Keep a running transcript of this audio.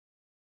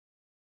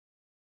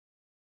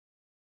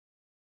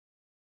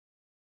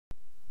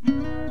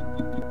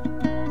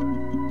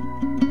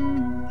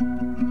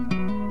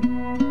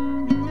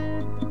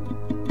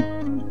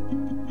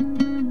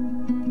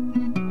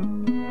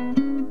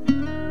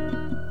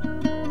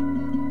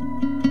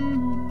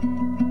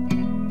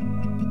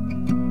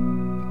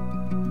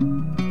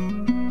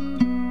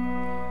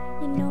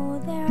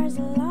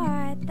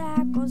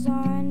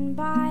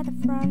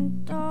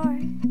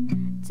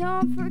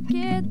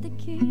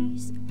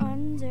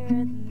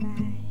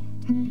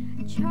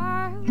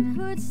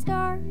good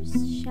stars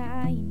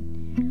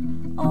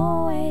shine.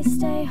 Always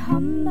stay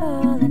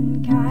humble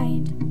and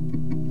kind.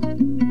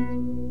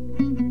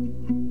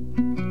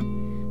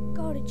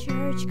 Go to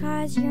church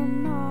 'cause your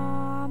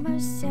mama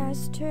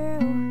says to.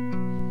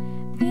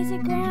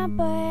 Visit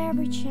grandpa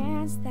every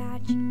chance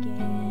that you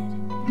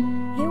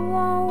get. It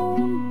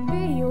won't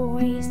be a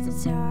waste of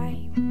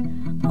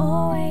time.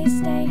 Always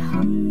stay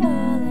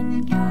humble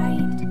and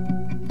kind.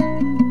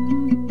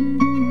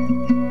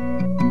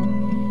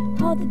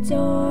 Hold the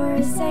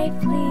door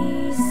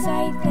safely,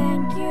 say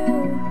thank you.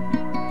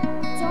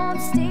 Don't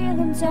steal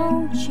and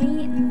don't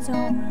cheat and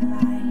don't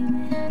lie.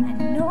 I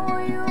know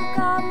you've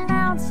got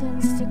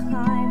mountains to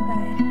climb,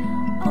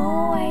 but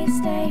always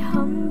stay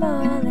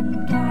humble and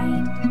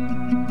kind.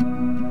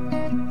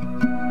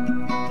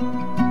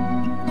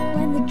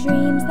 When the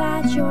dreams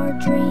that you're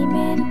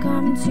dreaming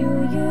come to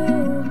you,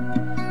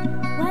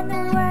 when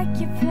the work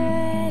you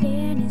put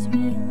in is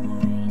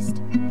realized,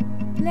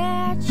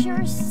 let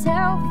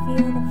yourself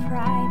feel the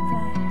pride,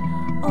 but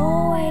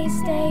always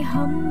stay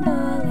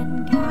humble and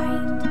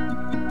kind.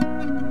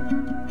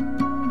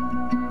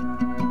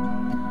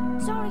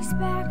 Don't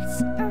expect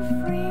a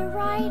free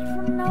ride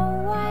from no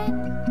one.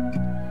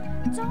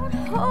 Don't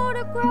hold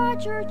a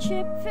grudge or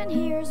chip, and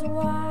here's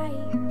why.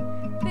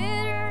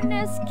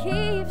 Bitterness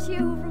keeps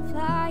you from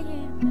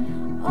flying.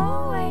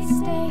 Always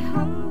stay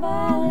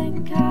humble and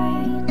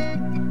kind.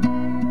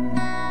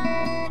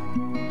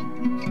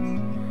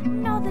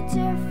 Know the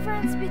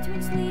difference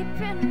between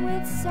sleeping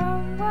with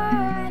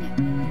someone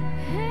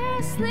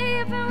and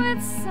sleeping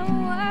with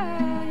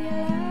someone you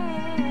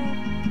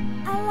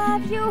love. I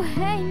love you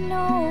ain't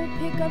no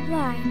pickup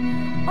line.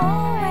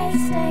 Always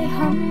stay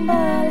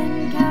humble and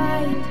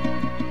kind.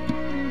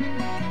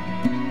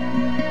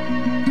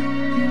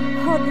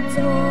 Hold the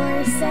door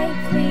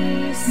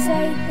safely,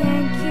 say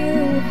thank you.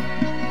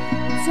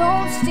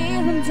 Don't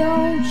steal and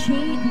don't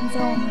cheat and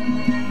don't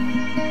lie.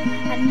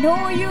 I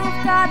know you've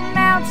got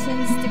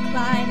mountains to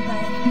climb,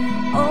 but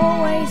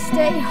always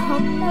stay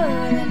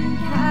humble and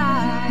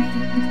kind.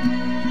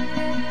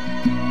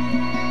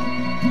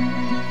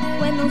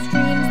 When those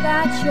dreams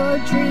that you're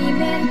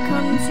dreaming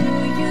come to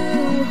you,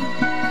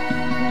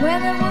 when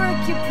the work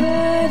you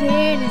put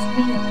in is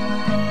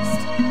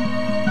realized,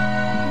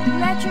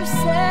 let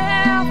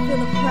yourself feel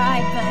the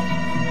pride, but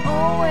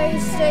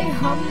always stay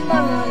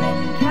humble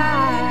and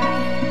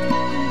kind.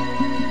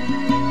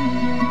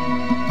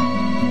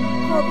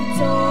 Hold the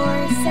door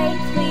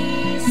safely,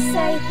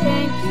 say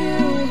thank you.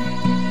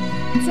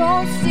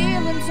 Don't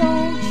steal and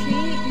don't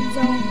cheat and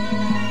don't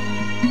lie.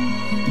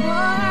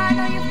 Oh, I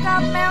know you've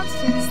got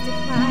mountains to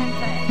climb,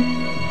 but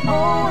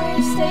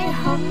always stay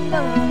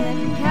humble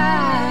and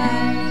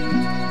kind.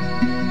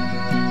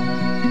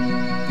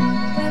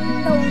 When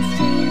those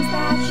dreams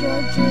that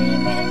you're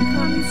dreaming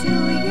come to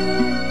you,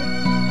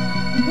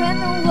 when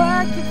the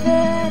work you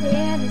put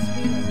in is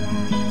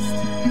realized,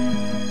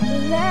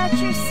 let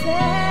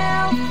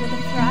yourself feel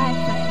the pride,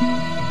 but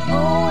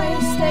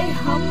always stay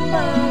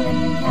humble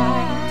and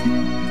kind.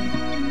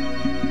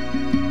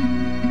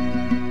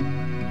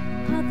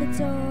 Hold the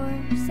door,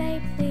 say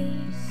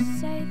please,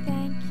 say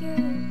thank you.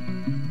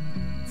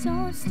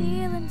 Don't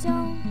steal and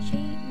don't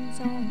cheat and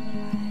don't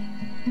lie.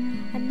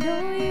 I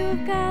know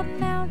you've got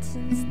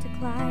mountains to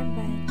climb,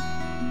 but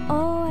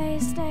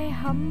always stay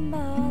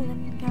humble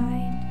and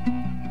kind.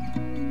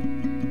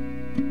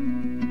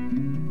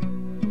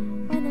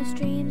 When those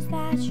dreams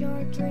that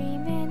you're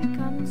dreaming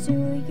come to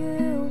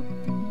you,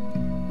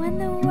 when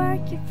the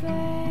work you put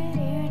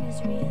in is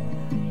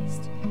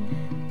realized,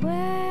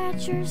 let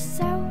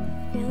yourself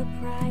feel the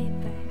pride,